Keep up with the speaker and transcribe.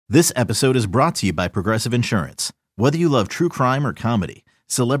This episode is brought to you by Progressive Insurance. Whether you love true crime or comedy,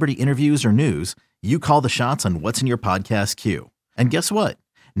 celebrity interviews or news, you call the shots on what's in your podcast queue. And guess what?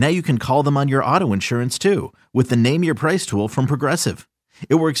 Now you can call them on your auto insurance too with the Name Your Price tool from Progressive.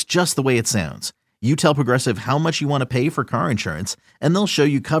 It works just the way it sounds. You tell Progressive how much you want to pay for car insurance, and they'll show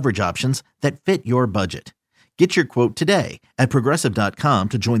you coverage options that fit your budget. Get your quote today at Progressive.com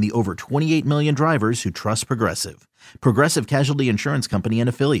to join the over 28 million drivers who trust Progressive. Progressive Casualty Insurance Company and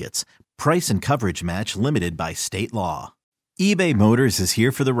Affiliates. Price and coverage match limited by state law. eBay Motors is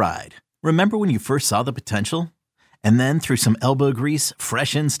here for the ride. Remember when you first saw the potential? And then through some elbow grease,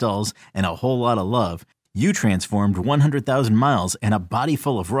 fresh installs, and a whole lot of love, you transformed 100,000 miles and a body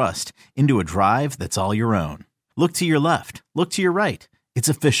full of rust into a drive that's all your own. Look to your left. Look to your right. It's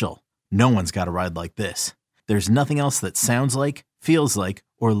official. No one's got a ride like this. There's nothing else that sounds like, feels like,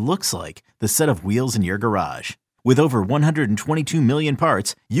 or looks like the set of wheels in your garage. With over 122 million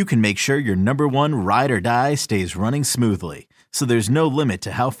parts, you can make sure your number one ride or die stays running smoothly, so there's no limit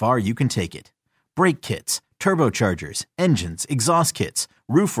to how far you can take it. Brake kits, turbochargers, engines, exhaust kits,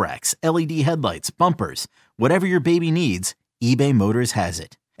 roof racks, LED headlights, bumpers, whatever your baby needs, eBay Motors has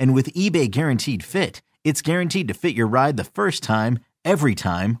it. And with eBay Guaranteed Fit, it's guaranteed to fit your ride the first time, every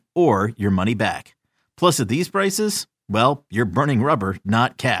time, or your money back. Plus, at these prices, well, you're burning rubber,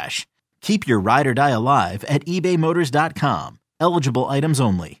 not cash. Keep your ride or die alive at ebaymotors.com. Eligible items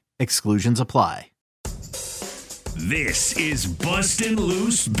only. Exclusions apply. This is Bustin'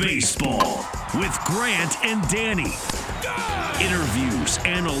 Loose Baseball with Grant and Danny. Interviews,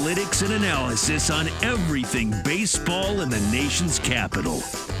 analytics, and analysis on everything baseball in the nation's capital.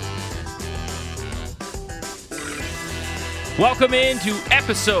 Welcome into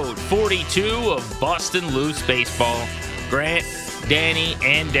episode 42 of Bustin' Loose Baseball. Grant, Danny,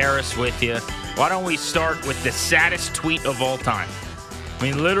 and Darius with you. Why don't we start with the saddest tweet of all time? I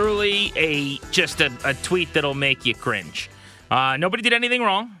mean, literally a tweet that'll make you cringe. Nobody did anything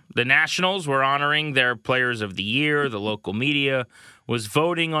wrong. The Nationals were honoring their Players of the Year. The local media was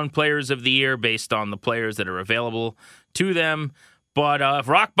voting on Players of the Year based on the players that are available to them. But if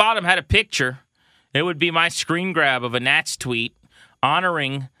Rock Bottom had a picture, it would be my screen grab of a Nats tweet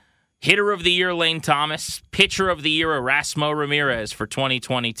honoring Hitter of the Year Lane Thomas, Pitcher of the Year Erasmo Ramirez for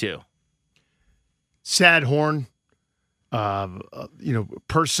 2022. Sad horn.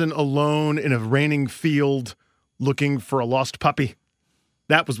 Person alone in a raining field looking for a lost puppy.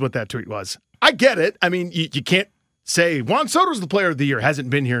 That was what that tweet was. I get it. I mean, you can't say Juan Soto's the Player of the Year. Hasn't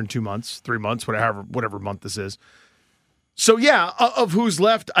been here in 2 months, 3 months, whatever month this is. So, yeah, of who's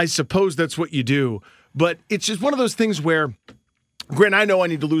left, I suppose that's what you do. But it's just one of those things where, Grant, I know I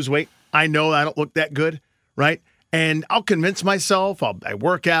need to lose weight. I know I don't look that good, right? And I'll convince myself. I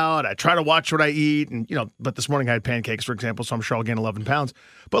work out. I try to watch what I eat. And, but this morning I had pancakes, for example, so I'm sure I'll gain 11 pounds.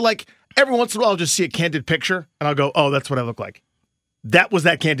 But, every once in a while I'll just see a candid picture, and I'll go, oh, that's what I look like. That was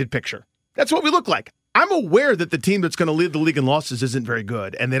that candid picture. That's what we look like. I'm aware that the team that's going to lead the league in losses isn't very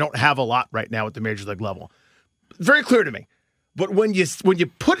good, and they don't have a lot right now at the major league level. Very clear to me. But when you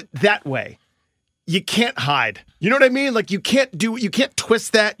put it that way, you can't hide. You know what I mean? You can't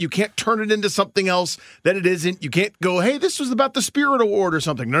twist that. You can't turn it into something else that it isn't. You can't go, hey, this was about the Spirit Award or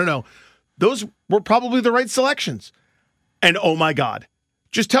something. No. Those were probably the right selections. And oh my God,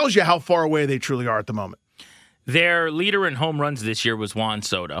 just tells you how far away they truly are at the moment. Their leader in home runs this year was Juan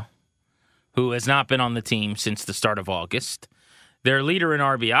Soto, who has not been on the team since the start of August. Their leader in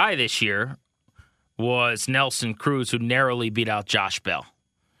RBI this year was Nelson Cruz, who narrowly beat out Josh Bell,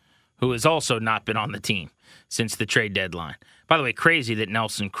 who has also not been on the team since the trade deadline. By the way, crazy that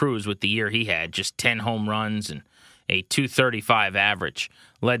Nelson Cruz, with the year he had, just 10 home runs and a .235 average,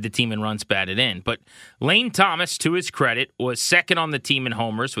 led the team in runs batted in. But Lane Thomas, to his credit, was second on the team in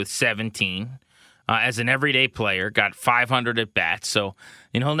homers with 17. As an everyday player, got 500 at-bats, so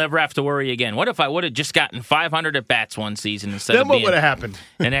he'll never have to worry again. What if I would have just gotten 500 at-bats one season instead of being what would have happened?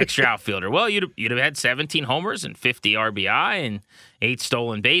 An extra outfielder? Well, you'd have had 17 homers and 50 RBI and 8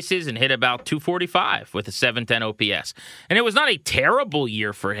 stolen bases and hit about 245 with a 710 OPS. And it was not a terrible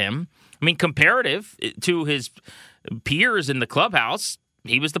year for him. I mean, comparative to his peers in the clubhouse,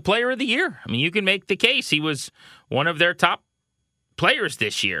 he was the Player of the Year. I mean, you can make the case he was one of their top players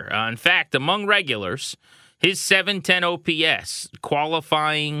this year. In fact, among regulars, his 710 OPS,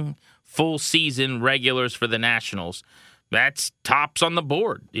 qualifying full season regulars for the Nationals, that's tops on the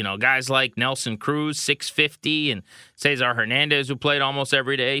board. Guys like Nelson Cruz, 650, and Cesar Hernandez, who played almost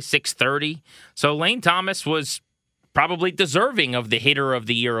every day, 630. So Lane Thomas was probably deserving of the Hitter of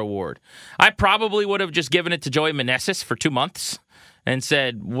the Year award. I probably would have just given it to Joey Meneses for 2 months and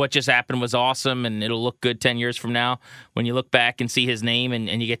said what just happened was awesome and it'll look good 10 years from now when you look back and see his name and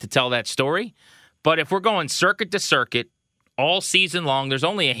you get to tell that story. But if we're going circuit to circuit all season long, there's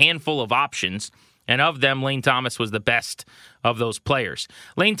only a handful of options. And of them, Lane Thomas was the best of those players.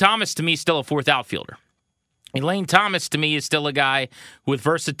 Lane Thomas, to me, is still a fourth outfielder. And Lane Thomas, to me, is still a guy with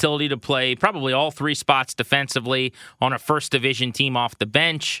versatility to play probably all three spots defensively on a first division team off the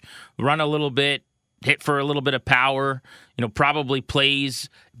bench, run a little bit, hit for a little bit of power, probably plays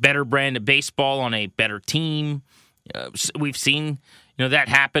better brand of baseball on a better team. We've seen that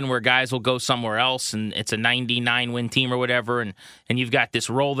happen where guys will go somewhere else and it's a 99-win team or whatever, and you've got this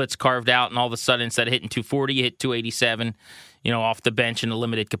role that's carved out, and all of a sudden instead of hitting 240, you hit 287, off the bench in a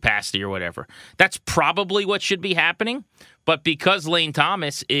limited capacity or whatever. That's probably what should be happening, but because Lane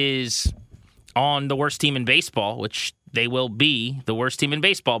Thomas is on the worst team in baseball, which they will be the worst team in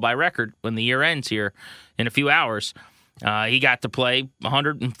baseball by record when the year ends here in a few hours, he got to play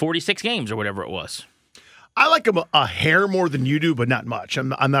 146 games or whatever it was. I like him a hair more than you do, but not much.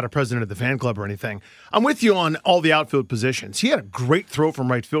 I'm not a president of the fan club or anything. I'm with you on all the outfield positions. He had a great throw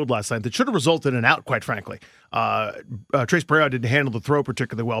from right field last night that should have resulted in an out, quite frankly. Trace Pereira didn't handle the throw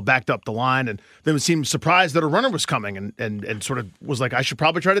particularly well, backed up the line, and then seemed surprised that a runner was coming and sort of was like, I should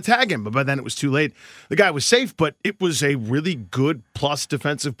probably try to tag him, but by then it was too late. The guy was safe, but it was a really good plus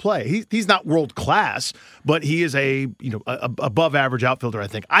defensive play. He's not world class, but he is a above average outfielder, I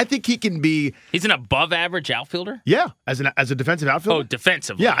think. I think he can be. He's an above average outfielder? Yeah, as a defensive outfielder. Oh,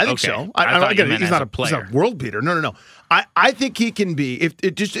 defensively. Yeah, I think so. I thought you meant he's as not a player. He's not a world beater. No. I think he can be. If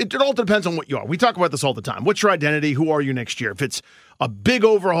it all depends on what you are. We talk about this all the time. What's your identity? Who are you next year? If it's a big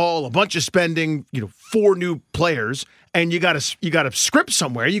overhaul, a bunch of spending, 4 new players, and you got to script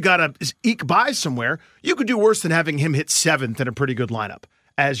somewhere, you got to eke by somewhere, you could do worse than having him hit 7th in a pretty good lineup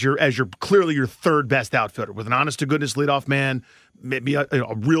as you're clearly your third best outfielder with an honest to goodness leadoff man, maybe a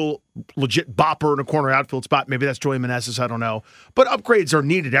real legit bopper in a corner outfield spot. Maybe that's Joey Meneses, I don't know. But upgrades are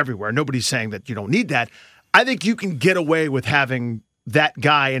needed everywhere. Nobody's saying that you don't need that. I think you can get away with having that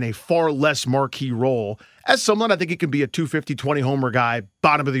guy in a far less marquee role as someone. I think he can be a 250, 20 homer guy,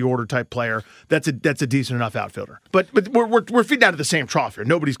 bottom of the order type player. That's a decent enough outfielder. But we're feeding out of the same trough here.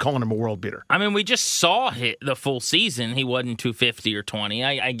 Nobody's calling him a world beater. I mean, we just saw the full season. He wasn't 250 or 20.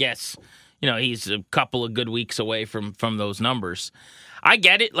 I guess he's a couple of good weeks away from those numbers. I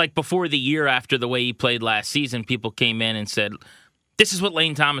get it. Like before the year, after the way he played last season, people came in and said, this is what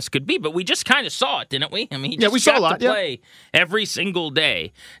Lane Thomas could be, but we just kind of saw it, didn't we? I mean, he just we saw a lot, to play every single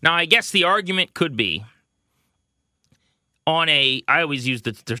day. Now, I guess the argument could be I always use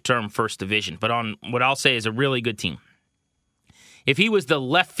the term first division, but on what I'll say is a really good team. If he was the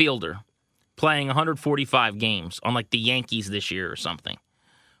left fielder playing 145 games on like the Yankees this year or something,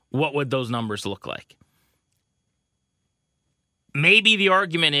 what would those numbers look like? Maybe the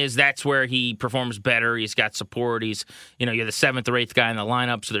argument is that's where he performs better. He's got support. He's, you're the 7th or 8th guy in the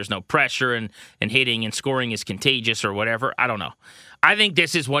lineup, so there's no pressure, and hitting and scoring is contagious or whatever. I don't know. I think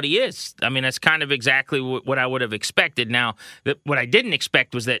this is what he is. I mean, that's kind of exactly what I would have expected. Now, what I didn't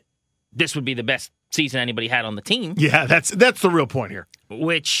expect was that this would be the best season anybody had on the team. Yeah, that's the real point here.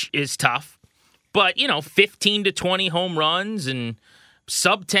 Which is tough. But, 15 to 20 home runs and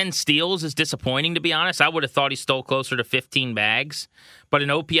sub 10 steals is disappointing, to be honest. I would have thought he stole closer to 15 bags, but an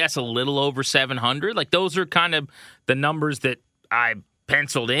OPS a little over 700. Like, those are kind of the numbers that I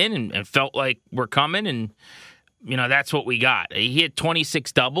penciled in and felt like were coming, and that's what we got. He hit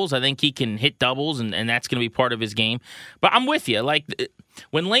 26 doubles. I think he can hit doubles, and that's going to be part of his game. But I'm with you. Like,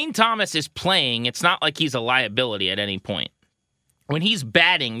 when Lane Thomas is playing, it's not like he's a liability at any point. When he's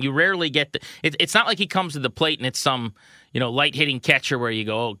batting, you rarely get it's not like he comes to the plate and it's some light hitting catcher where you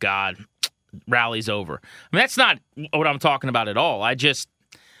go, oh God, rally's over. I mean, that's not what I'm talking about at all. I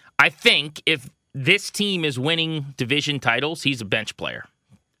think if this team is winning division titles, he's a bench player.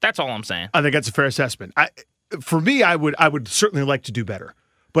 That's all I'm saying. I think that's a fair assessment. For me, I would certainly like to do better.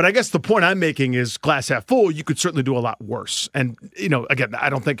 But I guess the point I'm making is glass half full. You could certainly do a lot worse. And again, I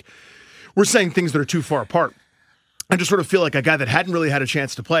don't think we're saying things that are too far apart. I just sort of feel like a guy that hadn't really had a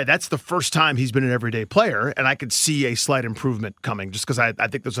chance to play. That's the first time he's been an everyday player, and I could see a slight improvement coming just because I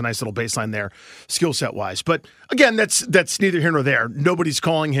think there's a nice little baseline there skill set wise. But again, that's neither here nor there. Nobody's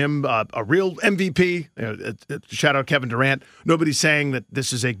calling him a real MVP. Shout out Kevin Durant. Nobody's saying that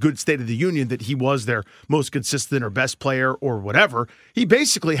this is a good State of the Union, that he was their most consistent or best player or whatever. He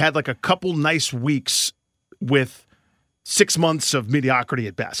basically had like a couple nice weeks with 6 months of mediocrity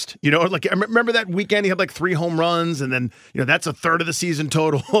at best. Like I remember that weekend he had like 3 home runs, and then that's a third of the season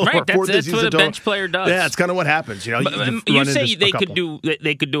total. Right, that's what a bench player does. Yeah, it's kind of what happens. You say they could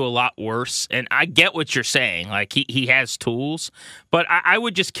do a lot worse, and I get what you're saying. Like he has tools, but I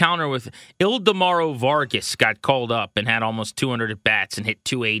would just counter with Ildemaro Vargas got called up and had almost 200 at bats and hit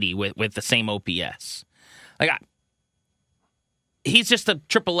 280 with the same OPS. He's just a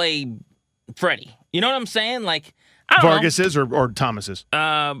AAA Freddie. You know what I'm saying? Like. Vargas is or Thomas is?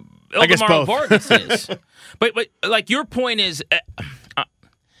 I guess both. Vargas is. But like your point is,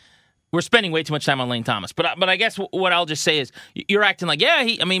 we're spending way too much time on Lane Thomas. But I guess what I'll just say is you're acting like,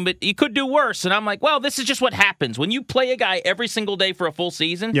 but he could do worse. And I'm like, well, this is just what happens when you play a guy every single day for a full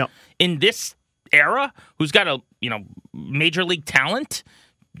season. Yep. In this era, who's got a major league talent.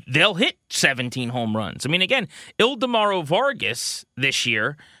 They'll hit 17 home runs. I mean, again, Ildemaro Vargas this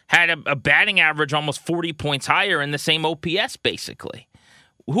year had a batting average almost 40 points higher and the same OPS, basically.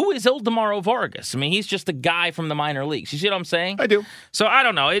 Who is Ildemaro Vargas? I mean, he's just a guy from the minor leagues. You see what I'm saying? I do. So I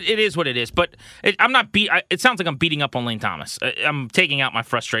don't know. It is what it is. But I'm not. It sounds like I'm beating up on Lane Thomas. I'm taking out my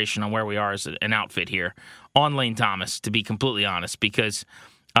frustration on where we are as an outfit here on Lane Thomas, to be completely honest, because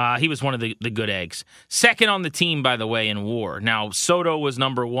he was one of the good eggs. Second on the team, by the way, in WAR. Now, Soto was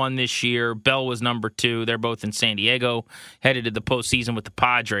number 1 this year. Bell was number 2. They're both in San Diego, headed to the postseason with the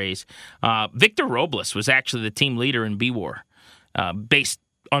Padres. Victor Robles was actually the team leader in B-WAR, based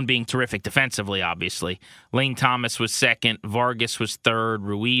on being terrific defensively, obviously. Lane Thomas was second. Vargas was third.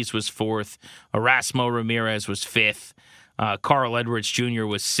 Ruiz was fourth. Erasmo Ramirez was fifth. Carl Edwards Jr.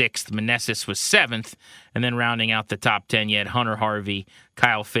 was 6th, Meneses was 7th, and then rounding out the top 10, you had Hunter Harvey,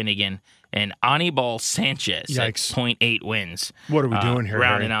 Kyle Finnegan, and Anibal Sanchez. Yikes. At 0.8 wins. What are we doing here,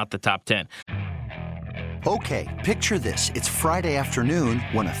 rounding Harry? out the top 10. Okay, picture this. It's Friday afternoon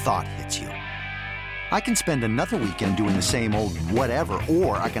when a thought hits you. I can spend another weekend doing the same old whatever,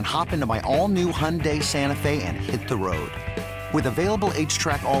 or I can hop into my all-new Hyundai Santa Fe and hit the road. With available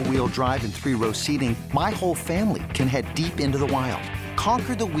H-Track all-wheel drive and 3-row seating, my whole family can head deep into the wild.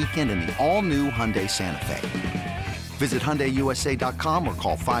 Conquer the weekend in the all-new Hyundai Santa Fe. Visit HyundaiUSA.com or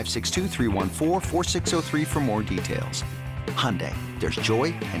call 562-314-4603 for more details. Hyundai, there's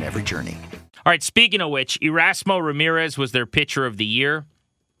joy in every journey. All right, speaking of which, Erasmo Ramirez was their pitcher of the year.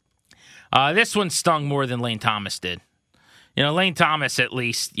 This one stung more than Lane Thomas did. Lane Thomas at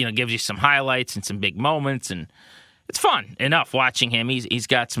least, gives you some highlights and some big moments, and it's fun enough watching him. He's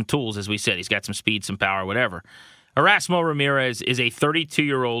got some tools, as we said. He's got some speed, some power, whatever. Erasmo Ramirez is a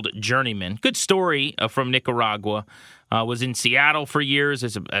 32-year-old journeyman. Good story from Nicaragua. Was in Seattle for years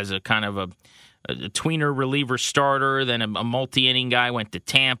as a kind of a tweener reliever starter, then a multi-inning guy, went to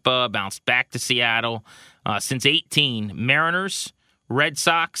Tampa, bounced back to Seattle. Since 18, Mariners, Red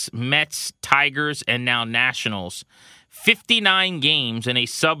Sox, Mets, Tigers, and now Nationals. 59 games and a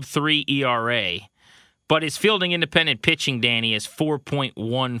sub-3 ERA. But his fielding independent pitching, Danny, is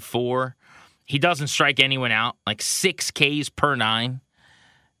 4.14. He doesn't strike anyone out, like 6 Ks per 9.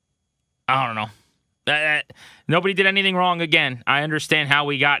 I don't know. Nobody did anything wrong again. I understand how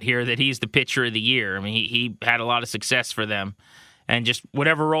we got here, that he's the pitcher of the year. I mean, he had a lot of success for them. And just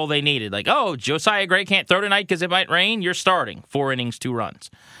whatever role they needed. Like, Josiah Gray can't throw tonight because it might rain. You're starting. 4 innings, 2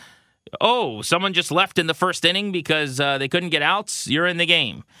 runs. Someone just left in the first inning because they couldn't get outs. You're in the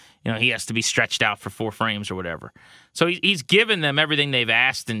game. He has to be stretched out for 4 frames or whatever. So he's given them everything they've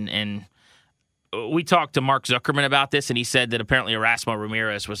asked. And we talked to Mark Zuckerman about this, and he said that apparently Erasmo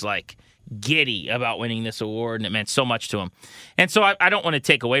Ramirez was like giddy about winning this award, and it meant so much to him. And so I don't want to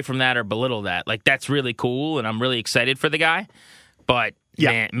take away from that or belittle that. Like, that's really cool, and I'm really excited for the guy. But,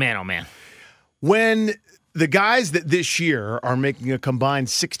 yeah. man, oh man. When the guys that this year are making a combined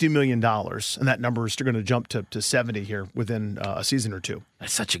 $60 million, and that number is still going to jump to 70 here within a season or two.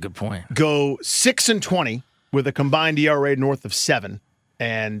 That's such a good point. Go 6-20 with a combined ERA north of 7.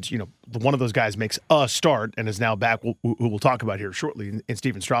 And, one of those guys makes a start and is now back, who we'll talk about here shortly, in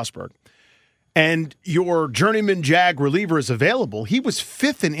Steven Strasburg. And your journeyman Jag reliever is available. He was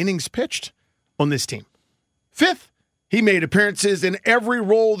 5th in innings pitched on this team. 5th. He made appearances in every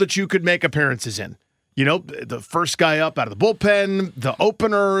role that you could make appearances in. The first guy up out of the bullpen, the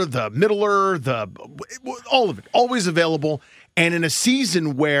opener, the middler, all of it, always available. And in a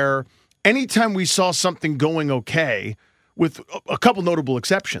season where anytime we saw something going okay, with a couple notable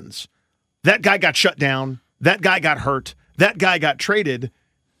exceptions, that guy got shut down, that guy got hurt, that guy got traded,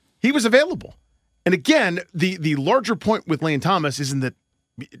 he was available. And again, the larger point with Lane Thomas isn't that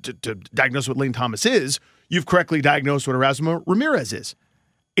to diagnose what Lane Thomas is, you've correctly diagnosed what Erasmo Ramirez is.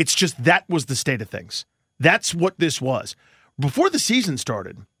 It's just that was the state of things. That's what this was. Before the season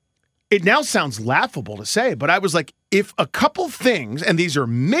started, it now sounds laughable to say, but I was like, if a couple things, and these are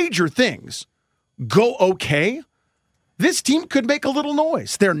major things, go okay, this team could make a little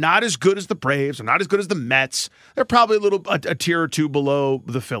noise. They're not as good as the Braves. They're not as good as the Mets. They're probably a tier or two below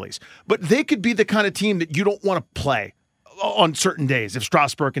the Phillies. But they could be the kind of team that you don't want to play on certain days if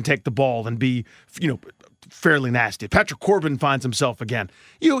Strasburg can take the ball and be, fairly nasty. If Patrick Corbin finds himself again,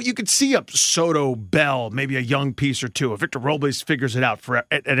 you could see a Soto, Bell, maybe a young piece or two. If Victor Robles figures it out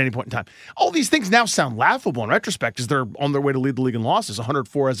at any point in time. All these things now sound laughable in retrospect as they're on their way to lead the league in losses,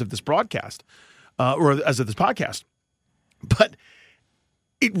 104 as of this broadcast, or as of this podcast. But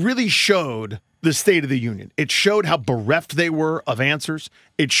it really showed the state of the union. It showed how bereft they were of answers.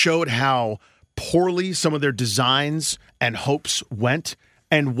 It showed how poorly some of their designs and hopes went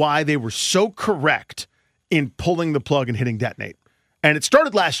and why they were so correct in pulling the plug and hitting detonate. And it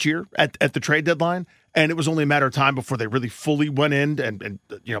started last year at the trade deadline, and it was only a matter of time before they really fully went in and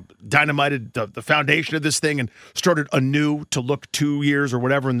dynamited the foundation of this thing and started anew to look 2 years or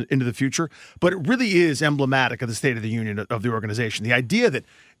whatever into the future. But it really is emblematic of the state of the union of the organization. The idea that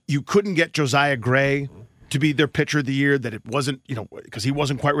you couldn't get Josiah Gray to be their pitcher of the year, that it wasn't, because he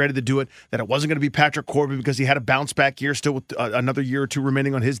wasn't quite ready to do it, that it wasn't going to be Patrick Corbin because he had a bounce-back year still with another year or two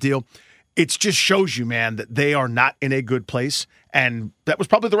remaining on his deal. It just shows you, man, that they are not in a good place, and that was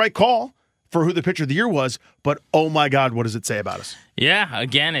probably the right call for who the pitcher of the year was, but oh my God, what does it say about us? Yeah,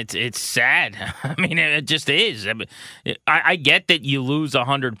 again, it's sad. I mean, it just is. I get that you lose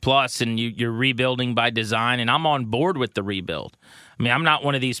 100+ and you're rebuilding by design, and I'm on board with the rebuild. I mean, I'm not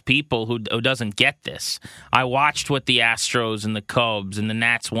one of these people who doesn't get this. I watched what the Astros and the Cubs and the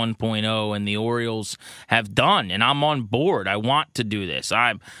Nats 1.0 and the Orioles have done, and I'm on board. I want to do this.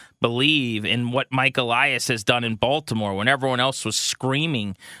 I believe in what Mike Elias has done in Baltimore when everyone else was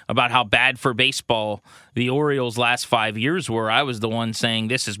screaming about how bad for baseball the Orioles' last 5 years were. I was the one saying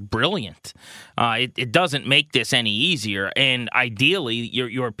this is brilliant. It doesn't make this any easier, and ideally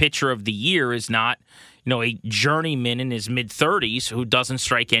your pitcher of the year is not a journeyman in his mid-30s who doesn't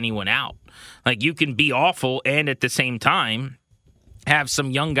strike anyone out. Like, you can be awful and at the same time have some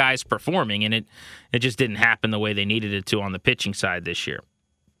young guys performing, and it just didn't happen the way they needed it to on the pitching side this year.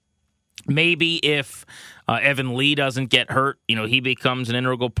 Maybe if Evan Lee doesn't get hurt, he becomes an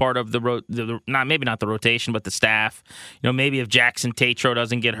integral part of maybe not the rotation, but the staff. Maybe if Jackson Tatro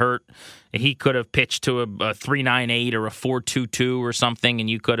doesn't get hurt, he could have pitched to a 3.98 or a 4.22 or something, and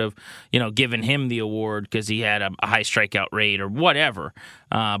you could have, given him the award because he had a high strikeout rate or whatever.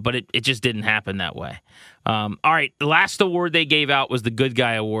 But it just didn't happen that way. All right, the last award they gave out was the Good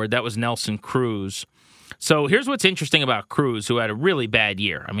Guy Award. That was Nelson Cruz. So here's what's interesting about Cruz, who had a really bad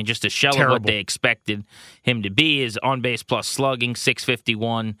year. I mean, just a shell of what they expected him to be. Is on-base plus slugging,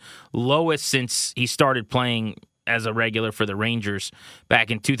 .651, lowest since he started playing as a regular for the Rangers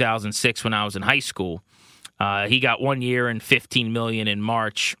back in 2006 when I was in high school. He got 1 year and $15 million in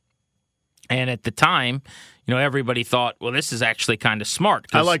March. And at the time, everybody thought, well, this is actually kind of smart.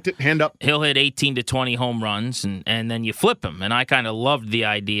 I liked it. Hand up. He'll hit 18 to 20 home runs, and then you flip him. And I kind of loved the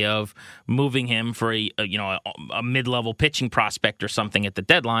idea of moving him for a mid-level pitching prospect or something at the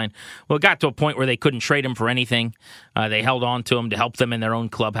deadline. Well, it got to a point where they couldn't trade him for anything. They held on to him to help them in their own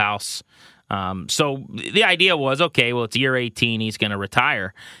clubhouse. So the idea was, okay, well, it's year 18, he's going to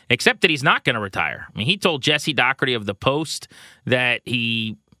retire, except that he's not going to retire. I mean, he told Jesse Doherty of the Post that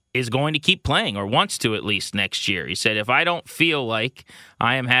he is going to keep playing, or wants to at least next year. He said, if I don't feel like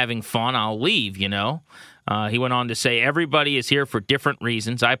I am having fun, I'll leave, He went on to say, everybody is here for different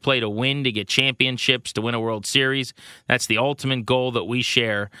reasons. I play to win, to get championships, to win a World Series. That's the ultimate goal that we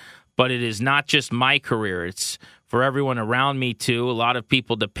share. But it is not just my career. It's for everyone around me, too. A lot of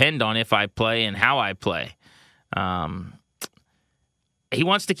people depend on if I play and how I play. He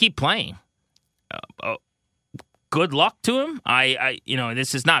wants to keep playing. Good luck to him.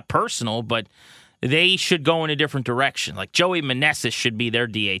 This is not personal, but they should go in a different direction. Like Joey Meneses should be their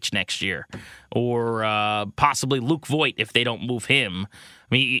DH next year, or possibly Luke Voit if they don't move him.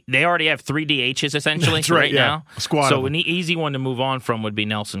 I mean, they already have 3 DHs essentially. That's right now. A squad. So an easy one to move on from would be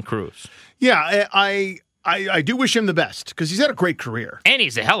Nelson Cruz. Yeah, I do wish him the best because he's had a great career. And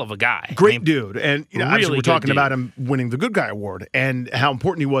he's a hell of a guy. Great dude. And really we're talking about him winning the Good Guy Award and how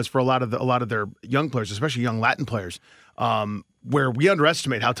important he was for a lot of their young players, especially young Latin players, where we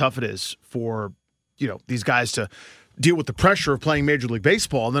underestimate how tough it is for these guys to deal with the pressure of playing Major League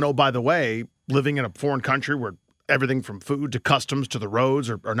Baseball. And then, oh, by the way, living in a foreign country where everything from food to customs to the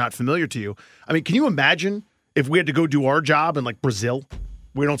roads are not familiar to you. I mean, can you imagine if we had to go do our job in like Brazil?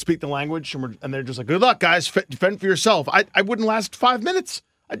 We don't speak the language, and they're just like, good luck, guys, fend for yourself. I wouldn't last 5 minutes.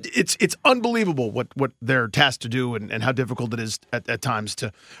 It's unbelievable what they're tasked to do and how difficult it is at times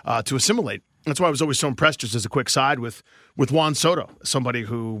to assimilate. That's why I was always so impressed, just as a quick side, with Juan Soto, somebody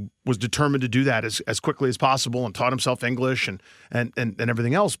who was determined to do that as quickly as possible and taught himself English and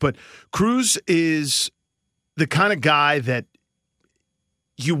everything else. But Cruz is the kind of guy that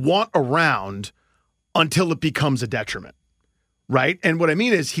you want around until it becomes a detriment, right? And what I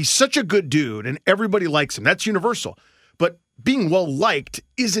mean is he's such a good dude and everybody likes him. That's universal. But being well-liked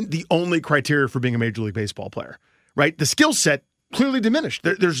isn't the only criteria for being a Major League Baseball player, right? The skill set clearly diminished.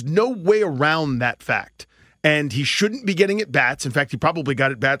 There's no way around that fact. And he shouldn't be getting at bats. In fact, he probably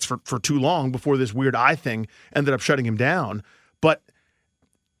got at bats for too long before this weird eye thing ended up shutting him down. But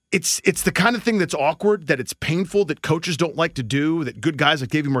it's the kind of thing that's awkward, that it's painful, that coaches don't like to do, that good guys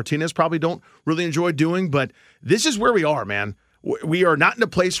like Davey Martinez probably don't really enjoy doing. But this is where we are, man. We are not in a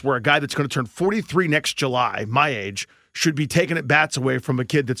place where a guy that's going to turn 43 next July, my age, should be taking at bats away from a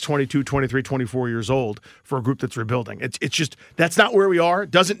kid that's 22, 23, 24 years old for a group that's rebuilding. It's just, that's not where we are.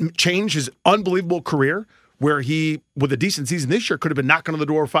 It doesn't change his unbelievable career, where he, with a decent season this year, could have been knocking on the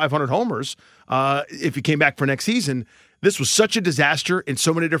door of 500 homers if he came back for next season. This was such a disaster in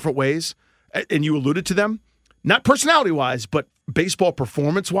so many different ways, and you alluded to them, not personality-wise, but baseball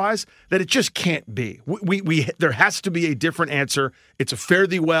performance-wise, that it just can't be. There has to be a different answer. It's a fare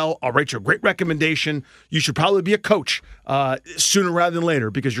thee well. I'll write you a great recommendation. You should probably be a coach sooner rather than later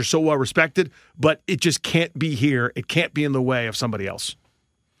because you're so well respected, but it just can't be here. It can't be in the way of somebody else.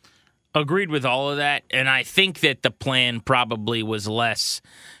 Agreed with all of that, and I think that the plan probably was less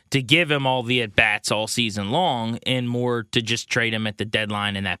to give him all the at-bats all season long and more to just trade him at the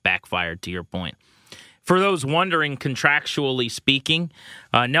deadline, and that backfired, to your point. For those wondering, contractually speaking,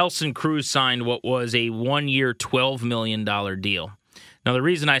 Nelson Cruz signed what was a one-year, $12 million deal. Now, the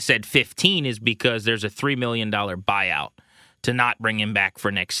reason I said 15 is because there's a $3 million buyout to not bring him back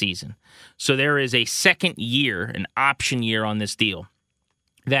for next season. So there is a second year, an option year on this deal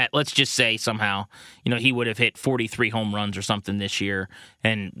that, let's just say somehow, he would have hit 43 home runs or something this year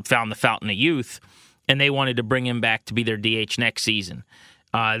and found the fountain of youth, and they wanted to bring him back to be their DH next season.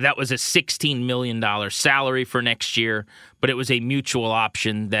 That was a $16 million salary for next year, but it was a mutual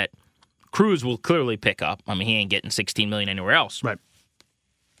option that Cruz will clearly pick up. I mean, he ain't getting $16 million anywhere else. Right.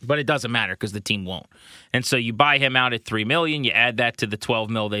 But it doesn't matter because the team won't. And so you buy him out at $3 million, you add that to the $12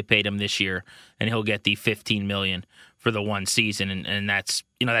 million they paid him this year, and he'll get the $15 million for the one season, and that's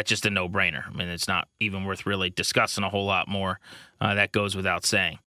that's just a no-brainer. I mean, it's not even worth really discussing a whole lot more. That goes without saying.